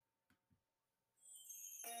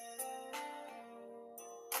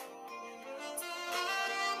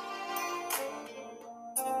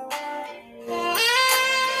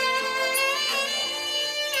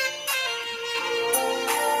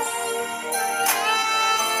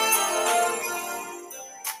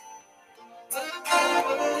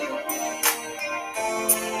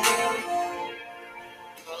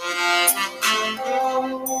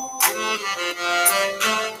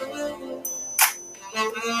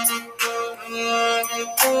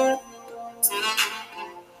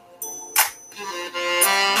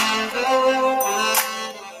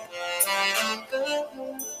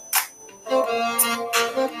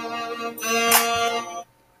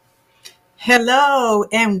Hello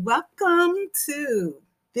and welcome to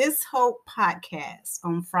This Hope Podcast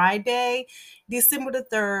on Friday, December the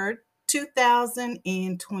 3rd,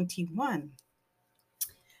 2021.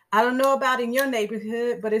 I don't know about in your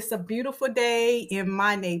neighborhood, but it's a beautiful day in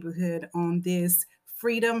my neighborhood on this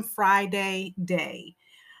Freedom Friday day.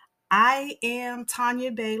 I am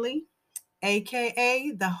Tanya Bailey,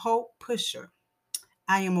 aka the Hope Pusher.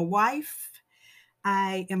 I am a wife,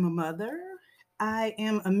 I am a mother, I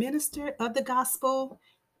am a minister of the gospel,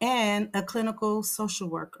 and a clinical social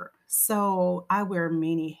worker. So I wear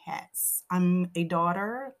many hats. I'm a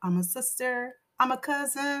daughter, I'm a sister, I'm a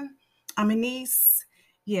cousin, I'm a niece.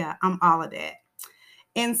 Yeah, I'm all of that.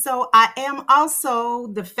 And so I am also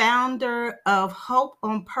the founder of Hope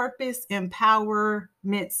on Purpose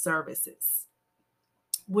Empowerment Services,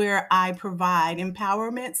 where I provide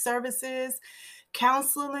empowerment services,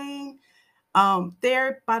 counseling,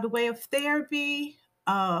 by the way of therapy,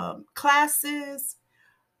 classes,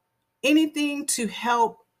 anything to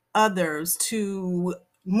help others to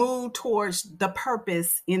move towards the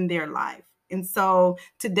purpose in their life. And so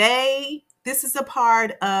today, this is a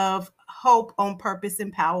part of Hope on Purpose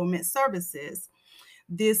Empowerment Services,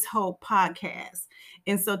 this Hope podcast.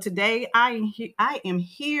 And so today I am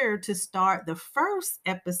here to start the first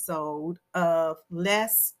episode of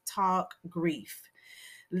Let's Talk Grief.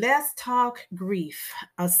 Let's talk grief,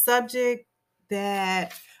 a subject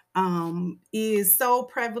that is so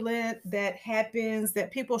prevalent, that happens, that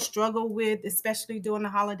people struggle with, especially during the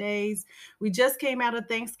holidays. We just came out of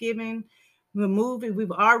Thanksgiving.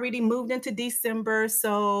 We've already moved into December.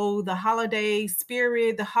 So the holiday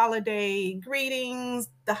spirit, the holiday greetings,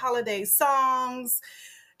 the holiday songs,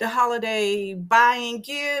 the holiday buying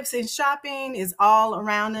gifts and shopping is all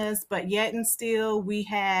around us. But yet and still, we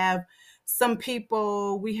have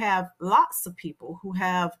lots of people who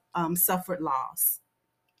have suffered loss.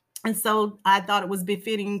 And so I thought it was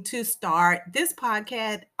befitting to start this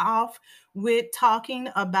podcast off with talking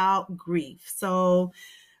about grief. So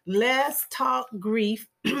let's talk grief.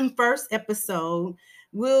 First episode,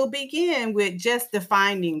 we'll begin with just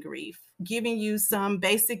defining grief, giving you some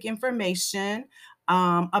basic information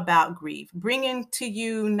about grief, bringing to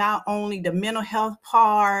you not only the mental health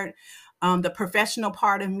part, the professional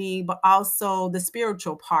part of me, but also the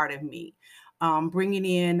spiritual part of me. Bringing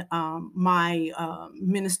in my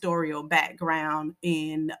ministerial background,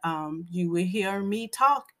 and you will hear me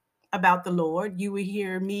talk about the Lord. You will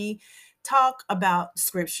hear me talk about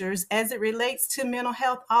scriptures as it relates to mental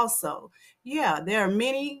health also. Yeah, there are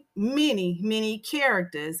many, many, many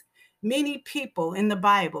characters, many people in the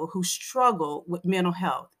Bible who struggle with mental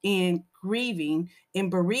health, and grieving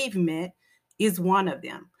and bereavement is one of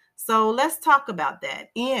them. So let's talk about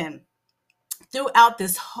that. And throughout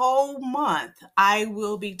this whole month, I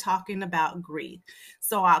will be talking about grief.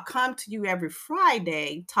 So I'll come to you every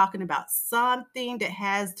Friday talking about something that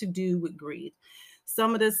has to do with grief.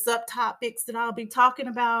 Some of the subtopics that I'll be talking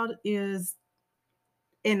about is,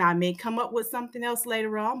 and I may come up with something else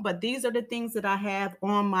later on, but these are the things that I have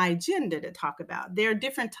on my agenda to talk about. There are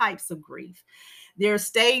different types of grief. There are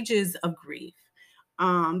stages of grief.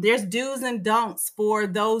 There's do's and don'ts for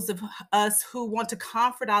those of us who want to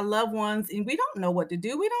comfort our loved ones and we don't know what to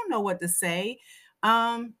do. We don't know what to say.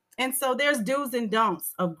 And so there's do's and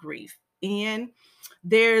don'ts of grief. And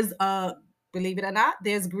there's, believe it or not,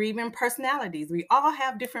 there's grieving personalities. We all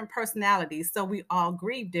have different personalities, so we all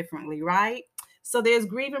grieve differently, right? So there's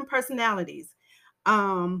grieving personalities.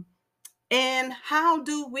 Um, and how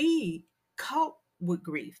do we cope with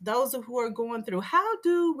grief? Those who are going through, how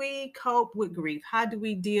do we cope with grief? How do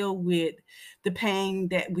we deal with the pain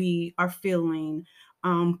that we are feeling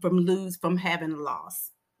from having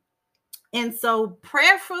loss? And so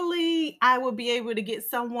prayerfully, I will be able to get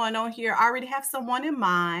someone on here. I already have someone in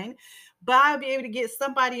mind, but I'll be able to get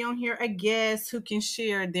somebody on here, a guest who can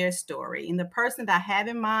share their story. And the person that I have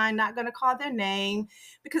in mind, not going to call their name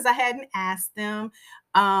because I hadn't asked them,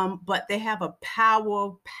 but they have a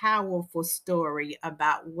powerful story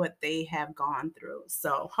about what they have gone through.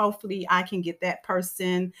 So hopefully I can get that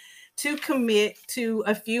person to commit to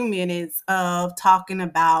a few minutes of talking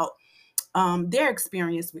about their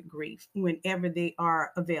experience with grief whenever they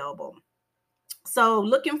are available. So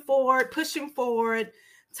looking forward, pushing forward,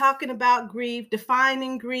 talking about grief,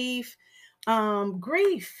 defining grief.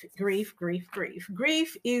 Grief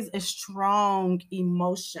is a strong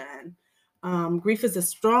emotion. Grief is a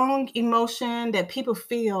strong emotion that people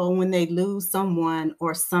feel when they lose someone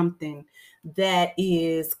or something that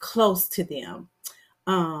is close to them.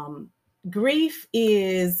 Um, Grief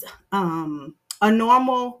is a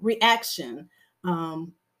normal reaction.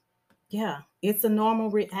 Um, yeah, it's a normal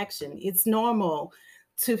reaction. It's normal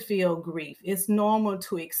to feel grief. It's normal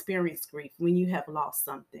to experience grief when you have lost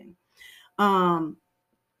something. Um,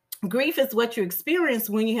 Grief is what you experience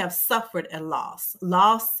when you have suffered a loss.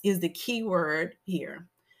 Loss is the key word here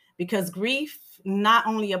because grief not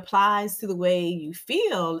only applies to the way you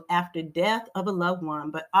feel after death of a loved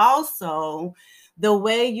one, but also the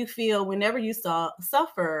way you feel whenever you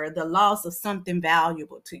suffer the loss of something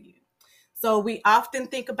valuable to you. So we often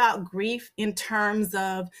think about grief in terms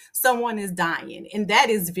of someone is dying, and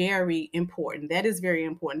that is very important. That is very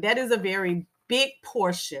important. That is a very big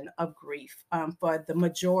portion of grief for the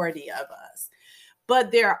majority of us. But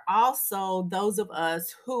there are also those of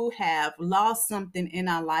us who have lost something in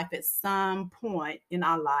our life at some point in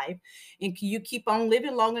our life. And you keep on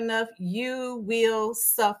living long enough, you will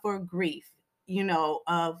suffer grief,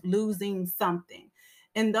 of losing something.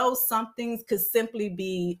 And those somethings could simply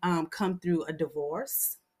be come through a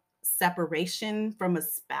divorce, separation from a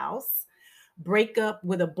spouse, breakup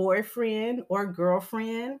with a boyfriend or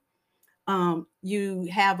girlfriend. You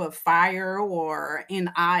have a fire, or in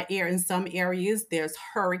some areas there's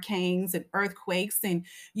hurricanes and earthquakes, and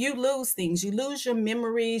you lose things. You lose your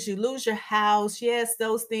memories, you lose your house. Yes,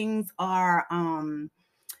 those things are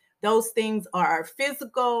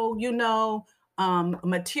physical,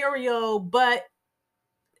 material, but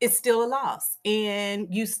it's still a loss, and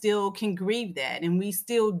you still can grieve that, and we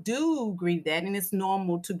still do grieve that, and it's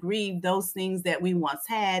normal to grieve those things that we once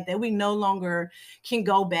had that we no longer can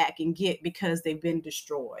go back and get because they've been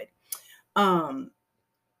destroyed. um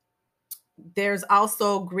there's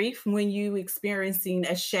also grief when you experiencing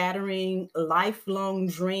a shattering lifelong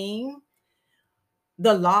dream,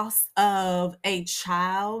 the loss of a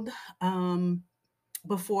child,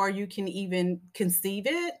 before you can even conceive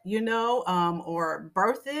it, or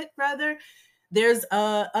birth it rather. There's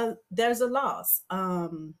a loss,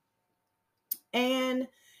 and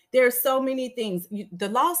there's so many things. The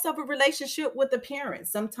loss of a relationship with the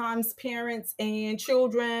parents. Sometimes parents and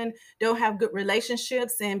children don't have good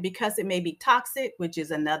relationships, and because it may be toxic, which is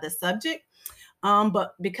another subject,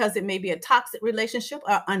 but because it may be a toxic relationship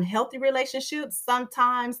or unhealthy relationship,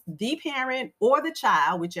 sometimes the parent or the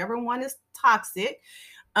child, whichever one is toxic,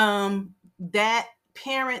 that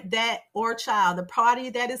parent, that or child, the party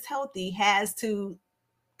that is healthy, has to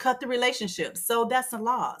cut the relationship. So that's a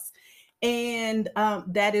loss. And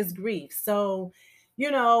that is grief. So,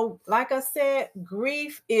 like I said,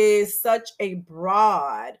 grief is such a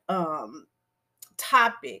broad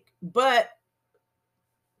topic, but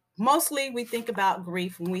mostly we think about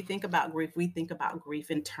grief. When we think about grief, we think about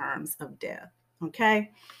grief in terms of death.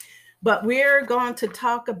 Okay. But we're going to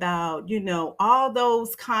talk about, all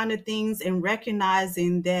those kind of things, and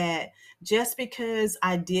recognizing that just because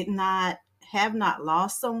I have not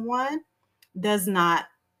lost someone does not,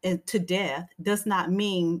 to death, does not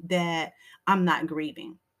mean that I'm not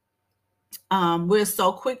grieving. We're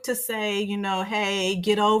so quick to say, hey,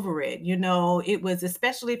 get over it. It was,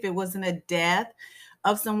 especially if it wasn't a death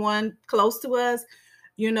of someone close to us.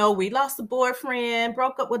 We lost a boyfriend,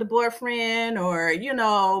 broke up with a boyfriend, or,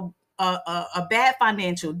 a bad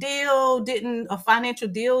financial deal didn't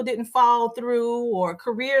fall through, or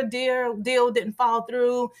career deal didn't fall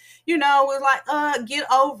through. We're like,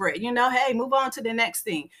 get over it. Hey, move on to the next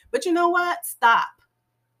thing. But you know what? Stop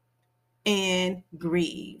and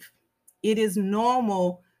grieve. It is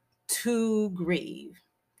normal to grieve.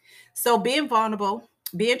 So being vulnerable,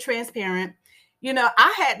 being transparent,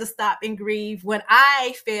 I had to stop and grieve when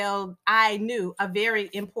I failed, I knew, a very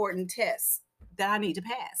important test that I need to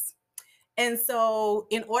pass. And so,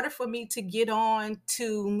 in order for me to get on,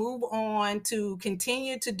 to move on, to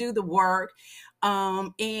continue to do the work,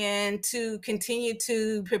 and to continue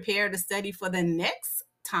to prepare to study for the next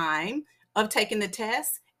time of taking the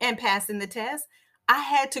test and passing the test, I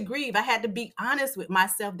had to grieve. I had to be honest with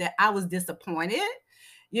myself that I was disappointed,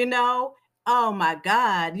 you know. Oh my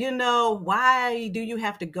God, why do you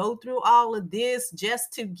have to go through all of this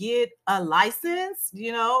just to get a license,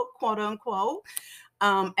 quote unquote?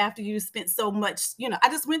 After you spent so much, I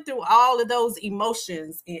just went through all of those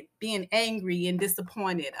emotions, being angry and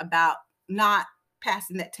disappointed about not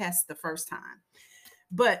passing that test the first time.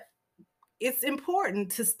 But it's important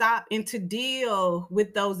to stop and to deal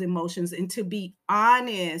with those emotions and to be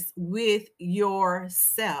honest with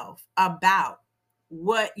yourself about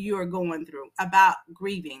what you're going through, about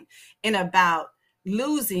grieving, and about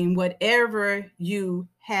losing whatever you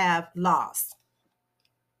have lost.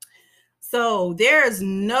 So there's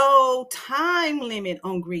no time limit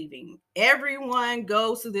on grieving. Everyone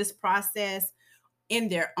goes through this process in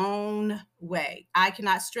their own way. I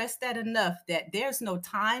cannot stress that enough, that there's no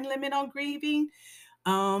time limit on grieving.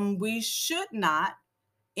 We should not,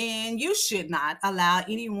 and you should not allow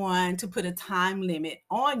anyone to put a time limit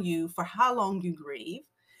on you for how long you grieve.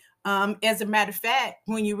 As a matter of fact,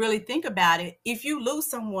 when you really think about it, if you lose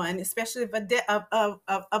someone, especially if of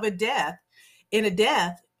a death, in a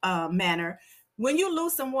death manner, when you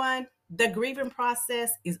lose someone, the grieving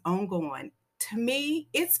process is ongoing. To me,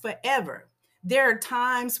 it's forever. There are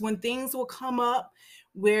times when things will come up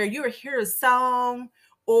where you'll hear a song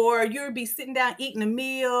or you'll be sitting down eating a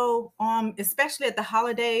meal, especially at the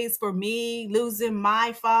holidays. For me, losing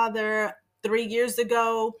my father 3 years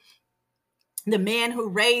ago, the man who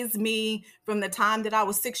raised me from the time that I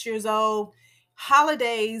was 6 years old.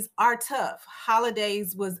 Holidays are tough.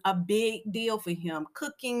 Holidays was a big deal for him.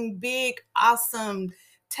 Cooking big, awesome,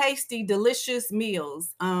 tasty, delicious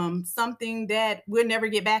meals. Something that we'll never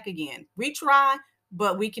get back again. We try,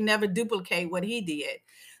 but we can never duplicate what he did.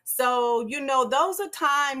 So, those are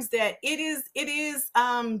times that it is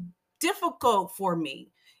difficult for me.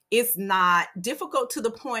 It's not difficult to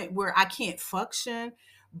the point where I can't function,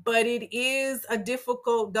 but it is a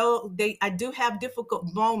difficult, though I do have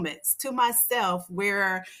difficult moments to myself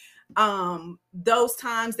where those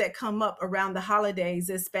times that come up around the holidays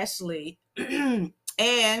especially.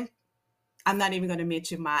 And I'm not even going to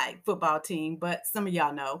mention my football team, but some of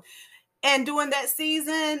y'all know. And during that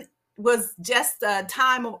season was just a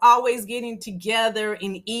time of always getting together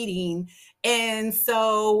and eating. And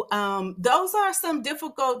so those are some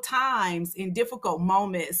difficult times and difficult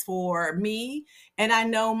moments for me. And I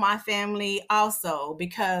know my family also,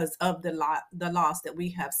 because of the loss that we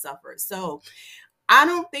have suffered. So I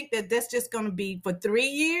don't think that that's just going to be for 3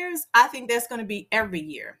 years. I think that's going to be every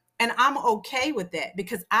year. And I'm okay with that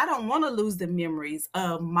because I don't want to lose the memories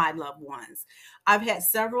of my loved ones. I've had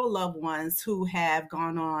several loved ones who have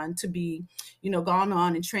gone on to be, gone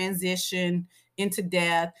on and transition into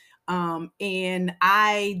death. And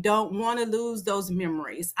I don't want to lose those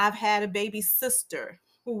memories. I've had a baby sister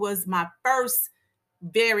who was my first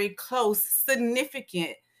very close,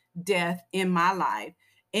 significant death in my life.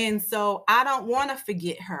 And so I don't want to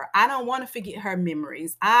forget her. I don't want to forget her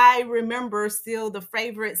memories. I remember still the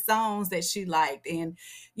favorite songs that she liked. And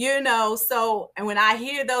when I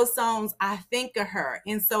hear those songs, I think of her.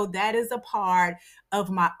 And so that is a part of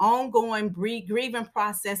my ongoing grieving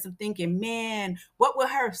process of thinking, man, what would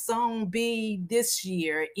her song be this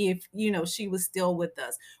year if, she was still with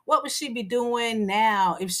us? What would she be doing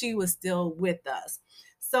now if she was still with us?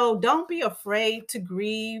 So don't be afraid to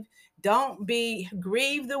grieve. Don't be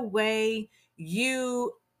grieve the way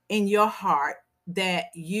you in your heart that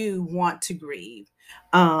you want to grieve.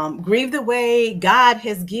 Grieve the way God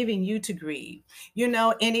has given you to grieve. And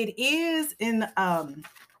it is an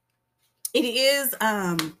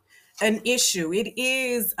issue. It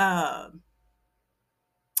is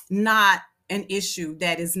not an issue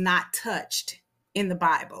that is not touched in the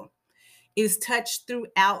Bible. Is touched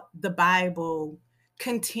throughout the Bible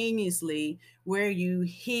continuously, where you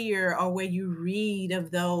hear or where you read of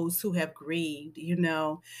those who have grieved.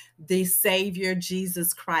 The Savior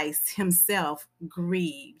Jesus Christ himself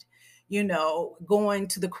grieved, going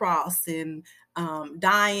to the cross and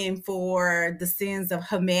dying for the sins of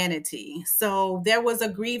humanity. So there was a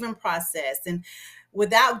grieving process. And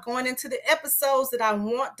without going into the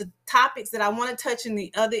topics that I want to touch in the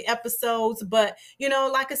other episodes, but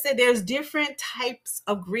like I said, there's different types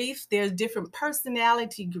of grief. There's different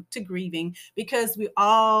personality to grieving because we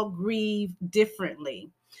all grieve differently.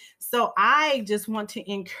 So I just want to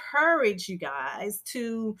encourage you guys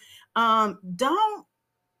to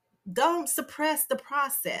don't suppress the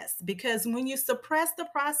process, because when you suppress the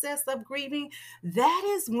process of grieving, that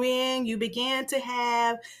is when you begin to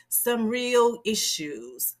have some real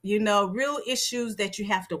issues, real issues that you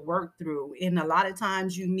have to work through. And a lot of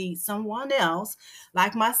times you need someone else,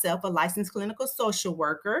 like myself, a licensed clinical social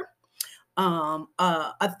worker,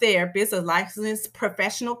 a therapist, a licensed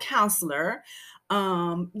professional counselor,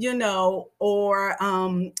 or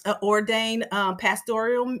an ordained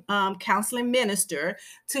pastoral counseling minister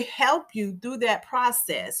to help you through that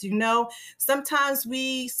process. Sometimes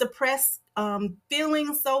we suppress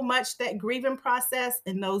feelings so much, that grieving process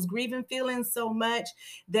and those grieving feelings so much,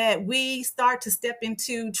 that we start to step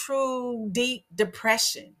into true deep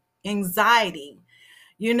depression, anxiety,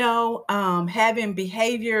 having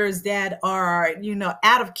behaviors that are,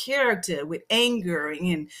 out of character, with anger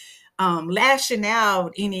and lashing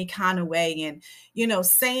out any kind of way and,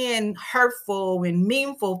 saying hurtful and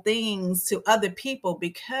meaningful things to other people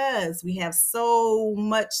because we have so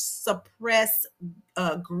much suppressed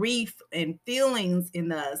grief and feelings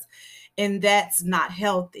in us. And that's not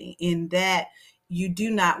healthy. And that you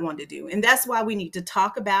do not want to do. And that's why we need to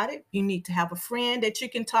talk about it. You need to have a friend that you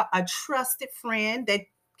can talk, a trusted friend that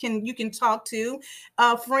you can talk to,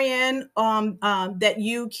 a friend that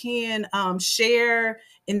you can share,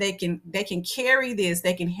 and they can carry this.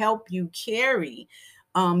 They can help you carry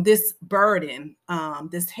this burden,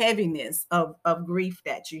 this heaviness of grief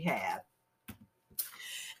that you have.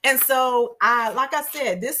 And so, like I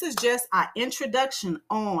said, this is just our introduction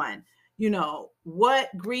on, what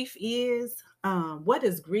grief is. What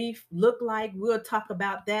does grief look like? We'll talk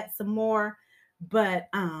about that some more. But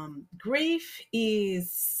grief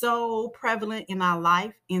is so prevalent in our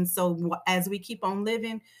life. And so, as we keep on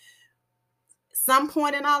living, some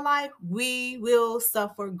point in our life, we will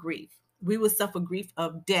suffer grief. We will suffer grief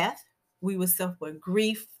of death. We will suffer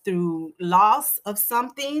grief through loss of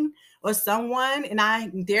something or someone. And I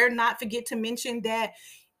dare not forget to mention that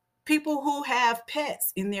people who have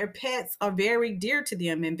pets, and their pets are very dear to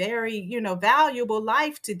them and very, valuable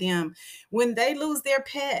life to them. When they lose their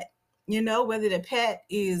pet, whether the pet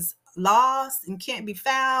is lost and can't be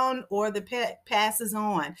found or the pet passes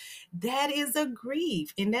on, that is a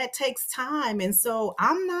grief and that takes time. And so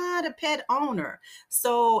I'm not a pet owner,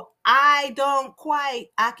 so I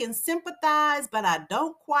can sympathize, but I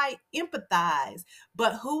don't quite empathize.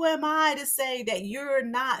 But who am I to say that you're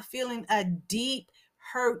not feeling a deep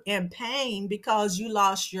hurt and pain because you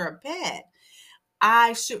lost your pet?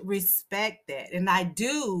 I should respect that. And I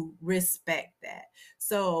do respect that.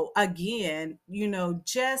 So again,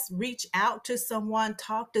 just reach out to someone,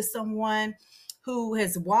 talk to someone who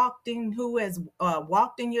has walked in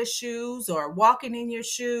your shoes or walking in your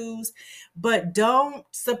shoes, but don't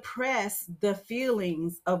suppress the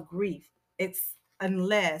feelings of grief. It's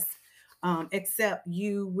unless except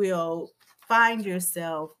you will find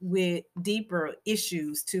yourself with deeper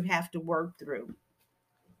issues to have to work through.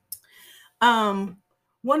 Um,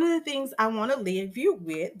 One of the things I want to leave you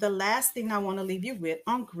with, the last thing I want to leave you with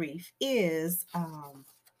on grief is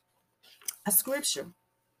a scripture,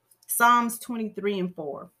 Psalms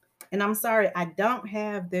 23:4. And I'm sorry, I don't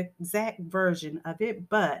have the exact version of it,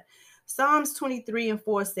 but Psalms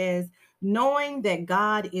 23:4 says, knowing that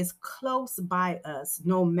God is close by us,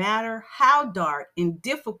 no matter how dark and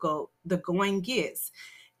difficult the going gets,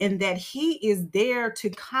 and that He is there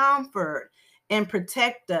to comfort and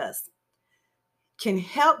protect us, can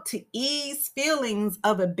help to ease feelings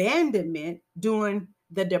of abandonment during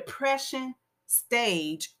the depression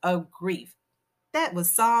stage of grief. That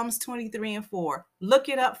was Psalms 23:4. Look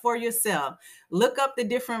it up for yourself. Look up the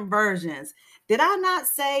different versions. Did I not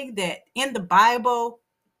say that in the Bible,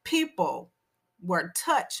 people were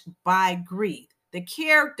touched by grief? The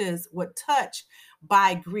characters were touched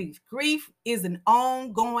by grief. Grief is an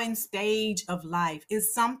ongoing stage of life.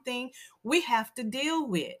 It's something we have to deal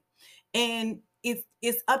with. And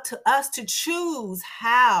it's up to us to choose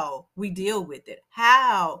how we deal with it,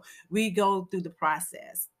 how we go through the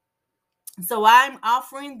process. So I'm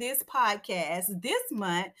offering this podcast this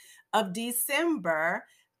month of December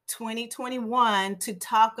 2021 to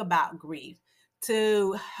talk about grief,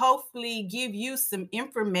 to hopefully give you some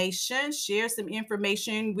information, share some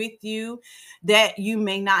information with you that you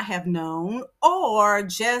may not have known, or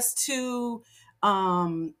just to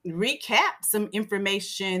recap some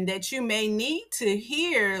information that you may need to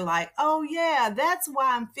hear, like, oh yeah, that's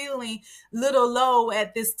why I'm feeling little low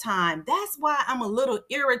at this time. That's why I'm a little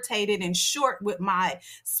irritated and short with my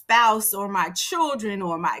spouse or my children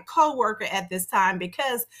or my coworker at this time,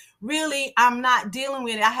 because really I'm not dealing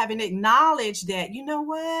with it. I haven't acknowledged that, you know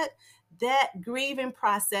what? That grieving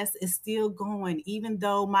process is still going, even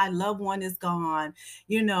though my loved one is gone.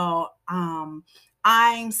 You know,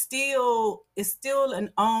 it's still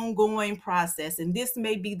an ongoing process. And this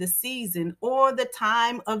may be the season or the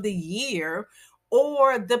time of the year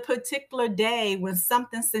or the particular day when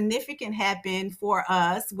something significant happened for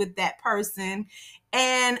us with that person.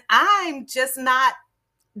 And I'm just not,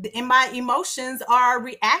 and my emotions are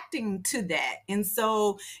reacting to that. And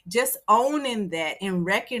so just owning that and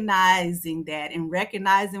recognizing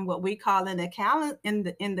what we call in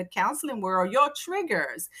the counseling world, your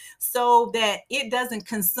triggers, so that it doesn't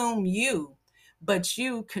consume you, but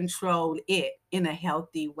you control it in a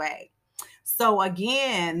healthy way. So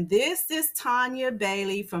again, this is Tanya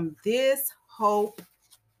Bailey from This Hope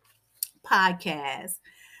Podcast,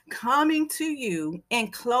 coming to you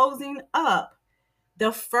and closing up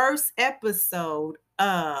the first episode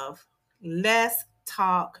of Let's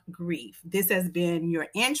Talk Grief. This has been your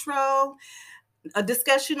intro, a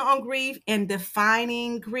discussion on grief and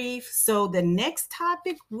defining grief. So the next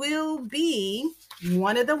topic will be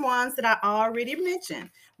one of the ones that I already mentioned.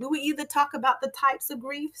 We will either talk about the types of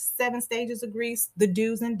grief, 7 stages of grief, the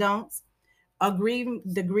do's and don'ts,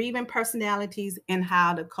 the grieving personalities, and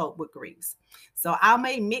how to cope with griefs. So I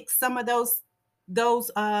may mix some of those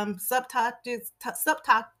subtopics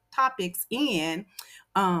in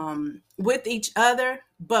with each other,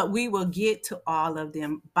 but we will get to all of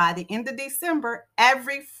them by the end of December.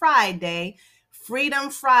 Every Friday, Freedom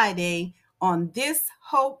Friday, on this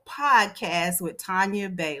Hope podcast with Tanya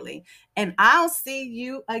Bailey. And I'll see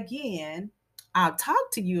you again. I'll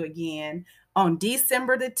talk to you again on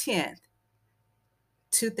December the 10th,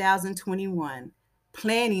 2021,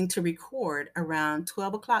 planning to record around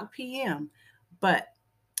 12 o'clock p.m. But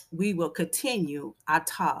we will continue our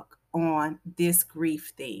talk on this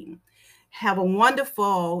grief theme. Have a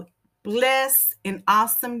wonderful, blessed, and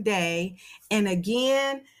awesome day. And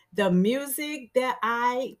again, the music that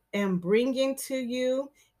I am bringing to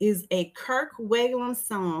you is a Kirk Whalum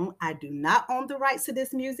song. I do not own the rights to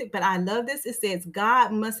this music, but I love this. It says,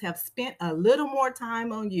 God Must Have Spent a Little More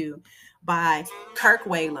Time on You by Kirk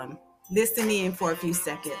Whalum. Listen in for a few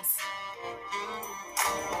seconds.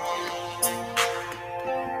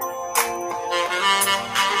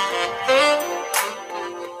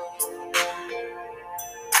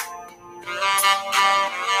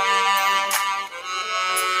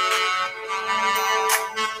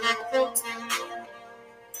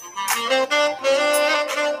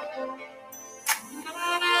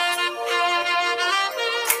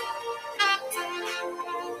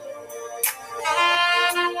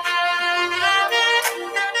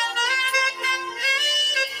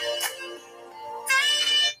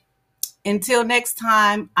 Until next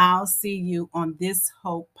time, I'll see you on this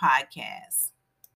Hope podcast.